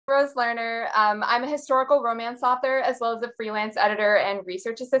Rose Lerner. I'm a historical romance author as well as a freelance editor and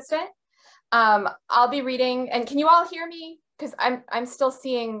research assistant. I'll be reading, and can you all hear me? Because I'm still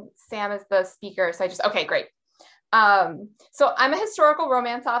seeing Sam as the speaker, so okay, great. So I'm a historical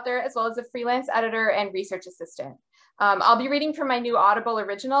romance author as well as a freelance editor and research assistant. I'll be reading from my new Audible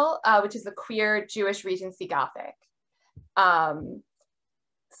original, which is a queer Jewish Regency Gothic.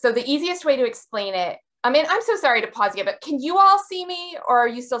 So the easiest way to explain it, I mean, I'm so sorry to pause you, but can you all see me or are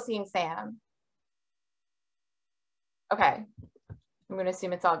you still seeing Sam? Okay, I'm gonna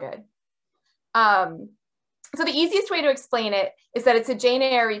assume it's all good. So the easiest way to explain it is that it's a Jane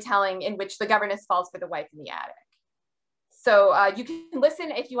Eyre retelling in which the governess falls for the wife in the attic. So you can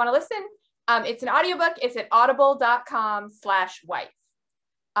listen if you wanna listen. It's an audiobook, it's at audible.com/wife.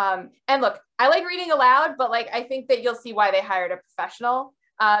 And look, I like reading aloud, but like, I think that you'll see why they hired a professional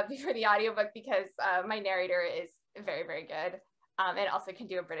for the audiobook because my narrator is very, very good and also can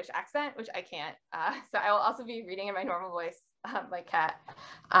do a British accent, which I can't. So I will also be reading in my normal voice like Kat.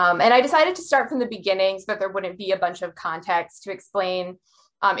 And I decided to start from the beginning so that there wouldn't be a bunch of context to explain.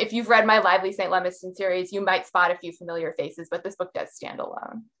 If you've read my Lively St. Lemiston series, you might spot a few familiar faces, but this book does stand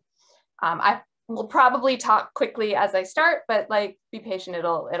alone. I will probably talk quickly as I start, but like be patient,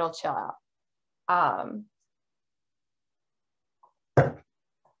 it'll chill out.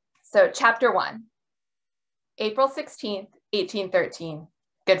 So chapter 1, April 16th, 1813,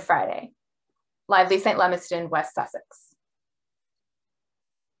 Good Friday, Lively St. Lemiston, West Sussex.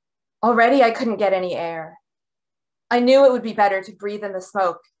 Already I couldn't get any air. I knew it would be better to breathe in the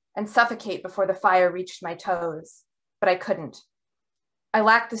smoke and suffocate before the fire reached my toes, but I couldn't. I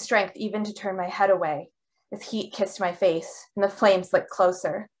lacked the strength even to turn my head away as heat kissed my face and the flames licked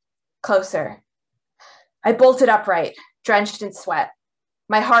closer, closer. I bolted upright, drenched in sweat,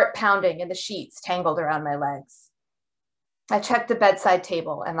 my heart pounding and the sheets tangled around my legs. I checked the bedside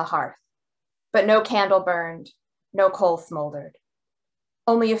table and the hearth, but no candle burned, no coal smoldered.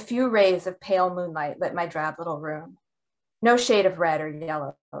 Only a few rays of pale moonlight lit my drab little room. No shade of red or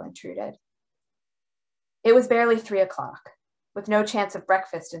yellow intruded. It was barely 3 o'clock, with no chance of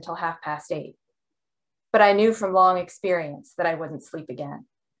breakfast until 8:30. But I knew from long experience that I wouldn't sleep again.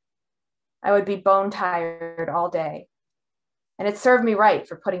 I would be bone tired all day, and it served me right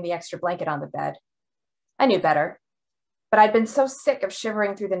for putting the extra blanket on the bed. I knew better, but I'd been so sick of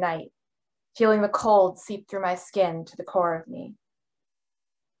shivering through the night, feeling the cold seep through my skin to the core of me.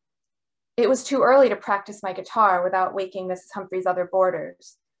 It was too early to practice my guitar without waking Mrs. Humphrey's other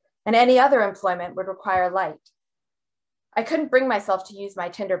boarders, and any other employment would require light. I couldn't bring myself to use my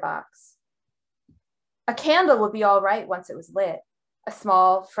tinderbox. A candle would be all right once it was lit, a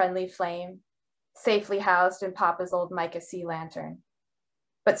small, friendly flame, safely housed in Papa's old mica sea lantern.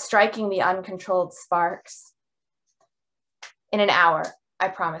 But striking the uncontrolled sparks, in an hour, I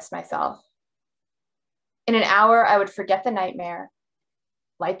promised myself. In an hour, I would forget the nightmare,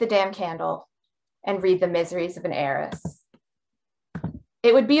 light the damn candle, and read The Miseries of an Heiress.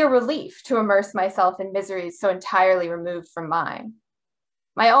 It would be a relief to immerse myself in miseries so entirely removed from mine.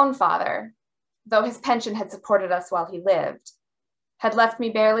 My own father, though his pension had supported us while he lived, had left me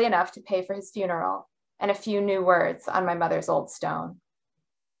barely enough to pay for his funeral and a few new words on my mother's old stone.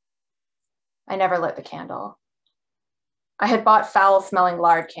 I never lit the candle. I had bought foul-smelling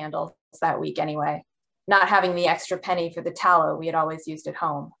lard candles that week anyway, not having the extra penny for the tallow we had always used at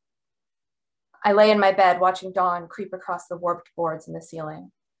home. I lay in my bed watching dawn creep across the warped boards in the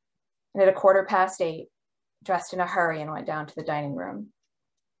ceiling, and at 8:15, dressed in a hurry and went down to the dining room.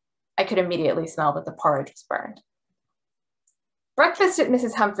 I could immediately smell that the porridge was burned. Breakfast at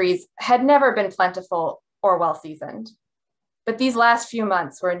Mrs. Humphrey's had never been plentiful or well-seasoned, but these last few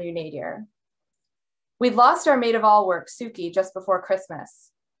months were a new nadir. We'd lost our maid-of-all-work, Suki, just before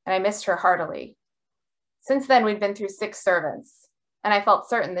Christmas, and I missed her heartily. Since then, we'd been through 6 servants, and I felt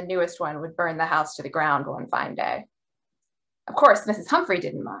certain the newest one would burn the house to the ground one fine day. Of course, Mrs. Humphrey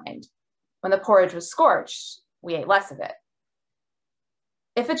didn't mind. When the porridge was scorched, we ate less of it.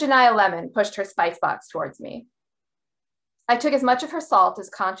 Iphigenia Lemon pushed her spice box towards me. I took as much of her salt as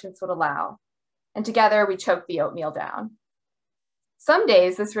conscience would allow, and together we choked the oatmeal down. Some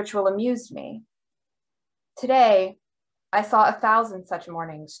days this ritual amused me. Today, I saw 1,000 such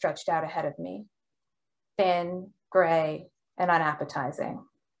mornings stretched out ahead of me, thin, gray, and unappetizing.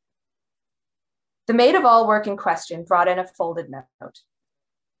 The maid-of-all-work in question brought in a folded note.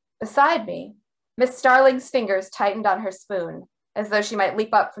 Beside me, Miss Starling's fingers tightened on her spoon, as though she might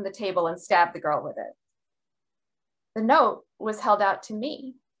leap up from the table and stab the girl with it. The note was held out to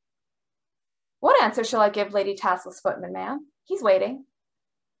me. What answer shall I give Lady Tassel's footman, ma'am? He's waiting.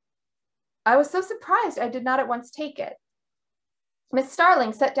 I was so surprised I did not at once take it. Miss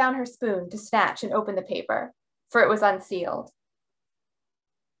Starling set down her spoon to snatch and open the paper, for it was unsealed.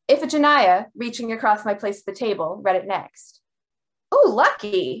 Iphigenia, reaching across my place at the table, read it next. "Oh,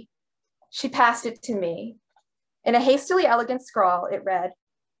 lucky!" She passed it to me. In a hastily elegant scrawl, it read,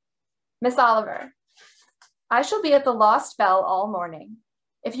 "Miss Oliver, I shall be at the Lost Bell all morning.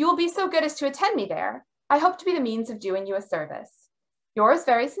 If you will be so good as to attend me there, I hope to be the means of doing you a service. Yours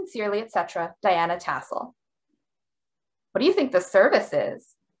very sincerely, etc., Diana Tassel." "What do you think the service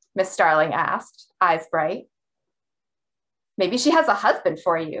is?" Miss Starling asked, eyes bright. "Maybe she has a husband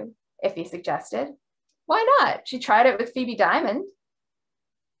for you," Iffy suggested. "Why not? She tried it with Phoebe Diamond."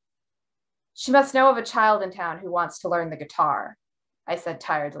 "She must know of a child in town who wants to learn the guitar," I said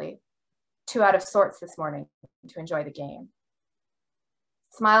tiredly, too out of sorts this morning to enjoy the game.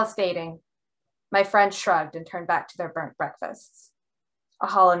 Smiles fading, my friends shrugged and turned back to their burnt breakfasts. A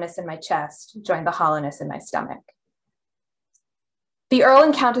hollowness in my chest joined the hollowness in my stomach. The Earl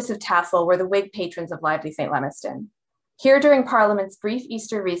and Countess of Tassel were the Whig patrons of lively St. Lemiston, here during Parliament's brief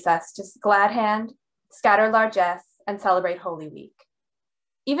Easter recess to glad hand, scatter largesse, and celebrate Holy Week.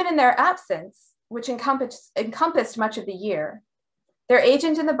 Even in their absence, which encompassed much of the year, their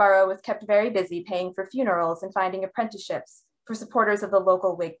agent in the borough was kept very busy paying for funerals and finding apprenticeships for supporters of the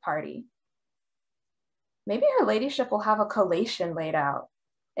local Whig party. "Maybe her ladyship will have a collation laid out,"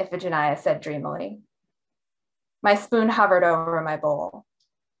 Iphigenia said dreamily. My spoon hovered over my bowl.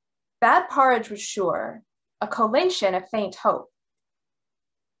 Bad porridge was sure, a collation a faint hope.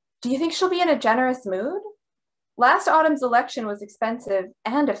 "Do you think she'll be in a generous mood? Last autumn's election was expensive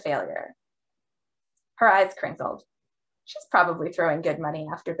and a failure." Her eyes crinkled. "She's probably throwing good money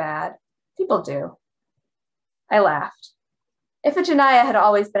after bad. People do." I laughed. Iphigenia had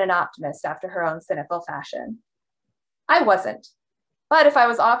always been an optimist after her own cynical fashion. I wasn't, but if I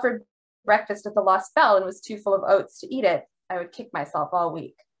was offered breakfast at the Lost Bell and was too full of oats to eat it, I would kick myself all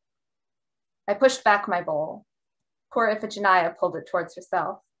week. I pushed back my bowl. Poor Iphigenia pulled it towards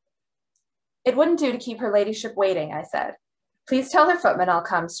herself. "It wouldn't do to keep her ladyship waiting," I said. "Please tell her footman I'll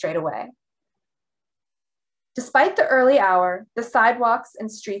come straight away." Despite the early hour, the sidewalks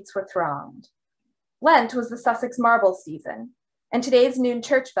and streets were thronged. Lent was the Sussex marble season, and today's noon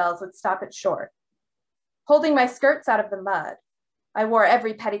church bells would stop it short. Holding my skirts out of the mud, I wore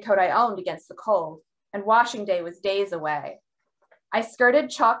every petticoat I owned against the cold, and washing day was days away. I skirted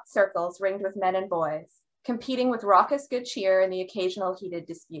chalked circles ringed with men and boys, competing with raucous good cheer and the occasional heated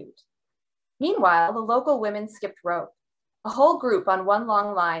dispute. Meanwhile, the local women skipped rope. A whole group on one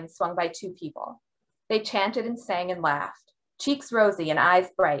long line swung by two people. They chanted and sang and laughed, cheeks rosy and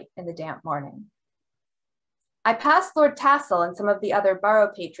eyes bright in the damp morning. I passed Lord Tassel and some of the other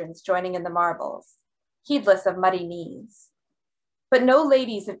borough patrons joining in the marbles, heedless of muddy knees. But no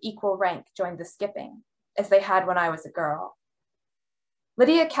ladies of equal rank joined the skipping, as they had when I was a girl.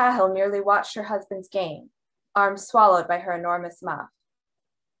 Lydia Cahill merely watched her husband's game, arms swallowed by her enormous muff.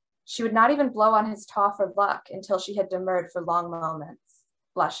 She would not even blow on his taw for luck until she had demurred for long moments,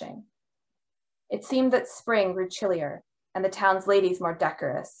 blushing. It seemed that spring grew chillier and the town's ladies more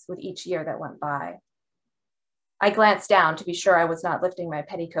decorous with each year that went by. I glanced down to be sure I was not lifting my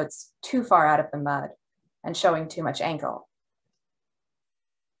petticoats too far out of the mud and showing too much ankle.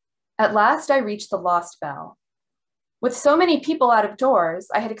 At last I reached the Lost Bell. With so many people out of doors,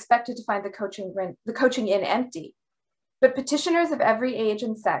 I had expected to find the coaching inn empty, but petitioners of every age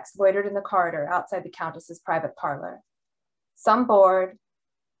and sex loitered in the corridor outside the Countess's private parlor. Some bored,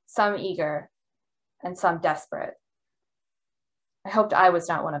 some eager, and some desperate. I hoped I was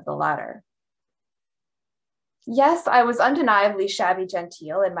not one of the latter. Yes, I was undeniably shabby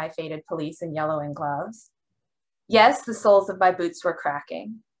genteel in my faded pelisse and yellowing gloves. Yes, the soles of my boots were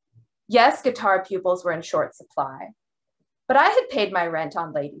cracking. Yes, guitar pupils were in short supply. But I had paid my rent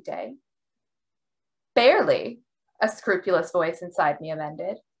on Lady Day. Barely, a scrupulous voice inside me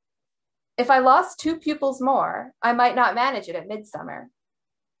amended. If I lost 2 pupils more, I might not manage it at midsummer.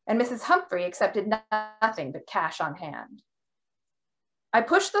 And Mrs. Humphrey accepted nothing but cash on hand. I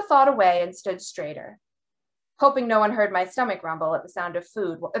pushed the thought away and stood straighter, hoping no one heard my stomach rumble at the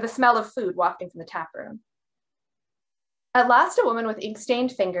smell of food wafting from the tap room. At last, a woman with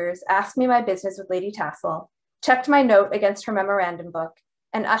ink-stained fingers asked me my business with Lady Tassel, checked my note against her memorandum book,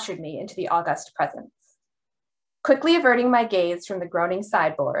 and ushered me into the august presence. Quickly averting my gaze from the groaning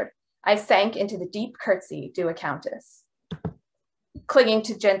sideboard, I sank into the deep curtsy due a countess. "Clinging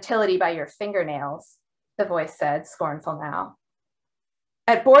to gentility by your fingernails," the voice said, scornful now.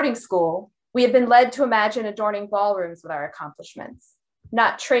 At boarding school, we had been led to imagine adorning ballrooms with our accomplishments,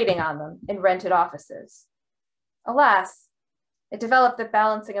 not trading on them in rented offices. Alas, it developed that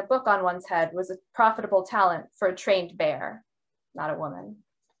balancing a book on one's head was a profitable talent for a trained bear. not a woman.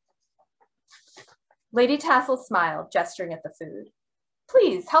 Lady Tassel smiled, gesturing at the food.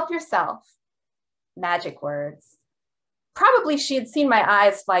 Please, help yourself. Magic words. Probably she had seen my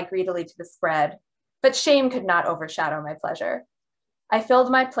eyes fly greedily to the spread, but shame could not overshadow my pleasure. I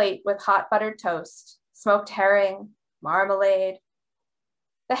filled my plate with hot buttered toast, smoked herring, marmalade.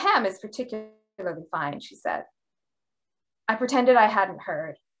 The ham is particularly fine, she said. I pretended I hadn't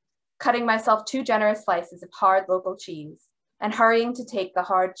heard, cutting myself 2 generous slices of hard local cheese and hurrying to take the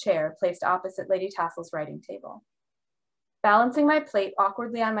hard chair placed opposite Lady Tassel's writing table. Balancing my plate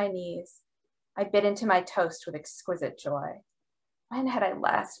awkwardly on my knees, I bit into my toast with exquisite joy. When had I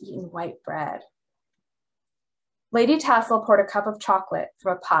last eaten white bread? Lady Tassel poured a cup of chocolate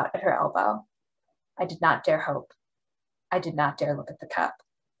from a pot at her elbow. I did not dare hope. I did not dare look at the cup.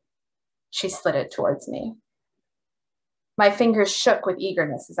 She slid it towards me. My fingers shook with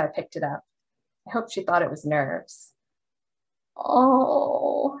eagerness as I picked it up. I hoped she thought it was nerves.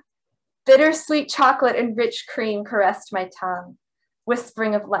 Oh, bittersweet chocolate and rich cream caressed my tongue,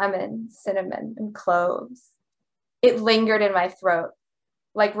 whispering of lemon, cinnamon, and cloves. It lingered in my throat,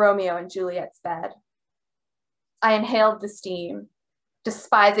 like Romeo and Juliet's bed. I inhaled the steam,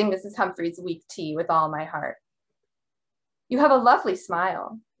 despising Mrs. Humphrey's weak tea with all my heart. You have a lovely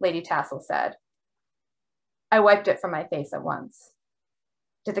smile, Lady Tassel said. I wiped it from my face at once.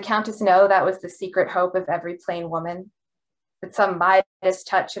 Did the Countess know that was the secret hope of every plain woman? That some Midas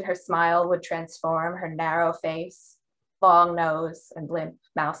touch in her smile would transform her narrow face, long nose, and limp,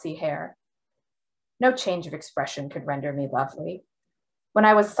 mousy hair. No change of expression could render me lovely. When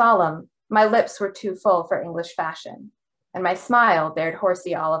I was solemn, my lips were too full for English fashion, and my smile bared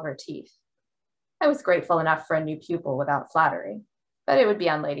horsey Oliver teeth. I was grateful enough for a new pupil without flattery, but it would be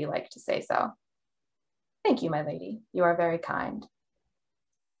unladylike to say so. Thank you, my lady. You are very kind.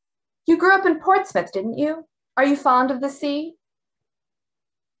 You grew up in Portsmouth, didn't you? Are you fond of the sea?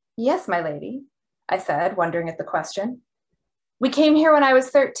 Yes, my lady, I said, wondering at the question. We came here when I was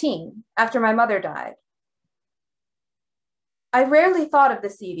 13, after my mother died. I rarely thought of the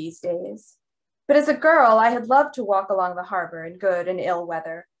sea these days, but as a girl, I had loved to walk along the harbor in good and ill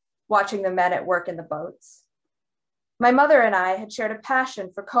weather, watching the men at work in the boats. My mother and I had shared a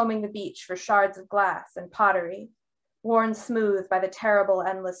passion for combing the beach for shards of glass and pottery, worn smooth by the terrible,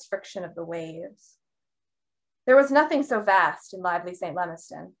 endless friction of the waves. There was nothing so vast in lively St.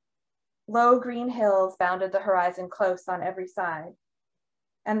 Lemiston. Low green hills bounded the horizon close on every side,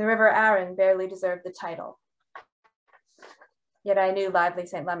 and the River Arun barely deserved the title. Yet I knew lively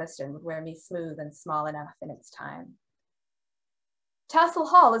St. Lemiston would wear me smooth and small enough in its time. Tassel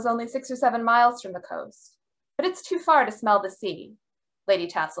Hall is only 6 or 7 miles from the coast, but it's too far to smell the sea, Lady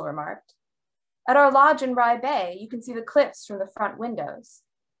Tassel remarked. At our lodge in Rye Bay, you can see the cliffs from the front windows.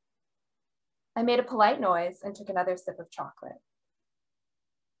 I made a polite noise and took another sip of chocolate.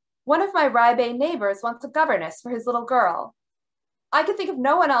 One of my Rye Bay neighbors wants a governess for his little girl. I could think of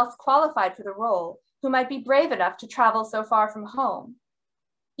no one else qualified for the role who might be brave enough to travel so far from home.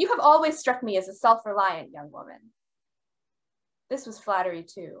 You have always struck me as a self-reliant young woman. This was flattery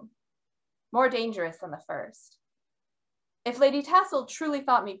too, more dangerous than the first. If Lady Tassel truly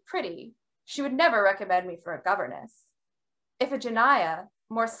thought me pretty, she would never recommend me for a governess. If a Janaya,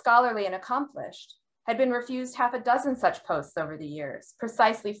 more scholarly and accomplished, had been refused half a dozen such posts over the years,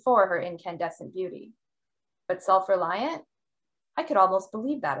 precisely for her incandescent beauty. But self-reliant? I could almost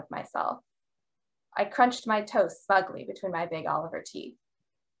believe that of myself. I crunched my toast smugly between my big Oliver teeth.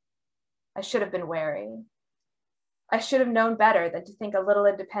 I should have been wary. I should have known better than to think a little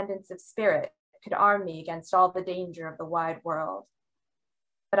independence of spirit could arm me against all the danger of the wide world.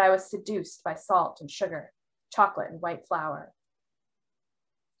 But I was seduced by salt and sugar, chocolate and white flour.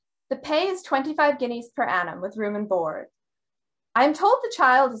 The pay is 25 guineas per annum with room and board. I am told the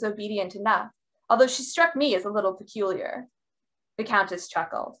child is obedient enough, although she struck me as a little peculiar. The Countess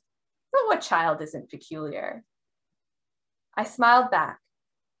chuckled. But what child isn't peculiar? I smiled back,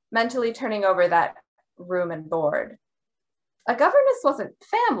 mentally turning over that room and board. A governess wasn't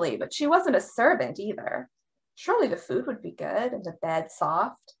family, but she wasn't a servant either. Surely the food would be good and the bed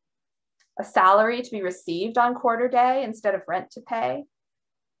soft. A salary to be received on quarter day instead of rent to pay.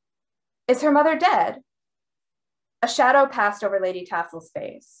 Is her mother dead? A shadow passed over Lady Tassel's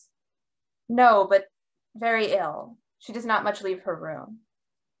face. No, but very ill. She does not much leave her room.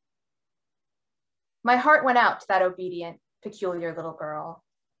 My heart went out to that obedient, peculiar little girl.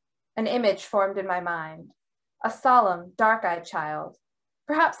 An image formed in my mind, a solemn, dark-eyed child,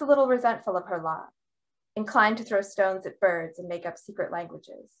 perhaps a little resentful of her lot, inclined to throw stones at birds and make up secret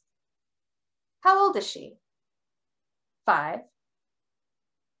languages. How old is she? 5.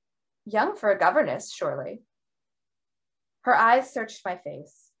 Young for a governess, surely. Her eyes searched my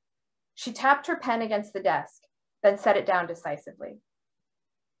face. She tapped her pen against the desk, then set it down decisively.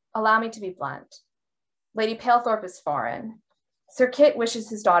 Allow me to be blunt. Lady Palethorpe is foreign. Sir Kit wishes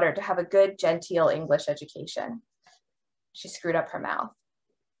his daughter to have a good, genteel English education. She screwed up her mouth.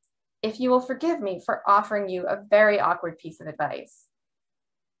 If you will forgive me for offering you a very awkward piece of advice,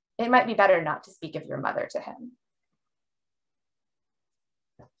 it might be better not to speak of your mother to him.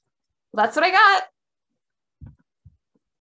 That's what I got.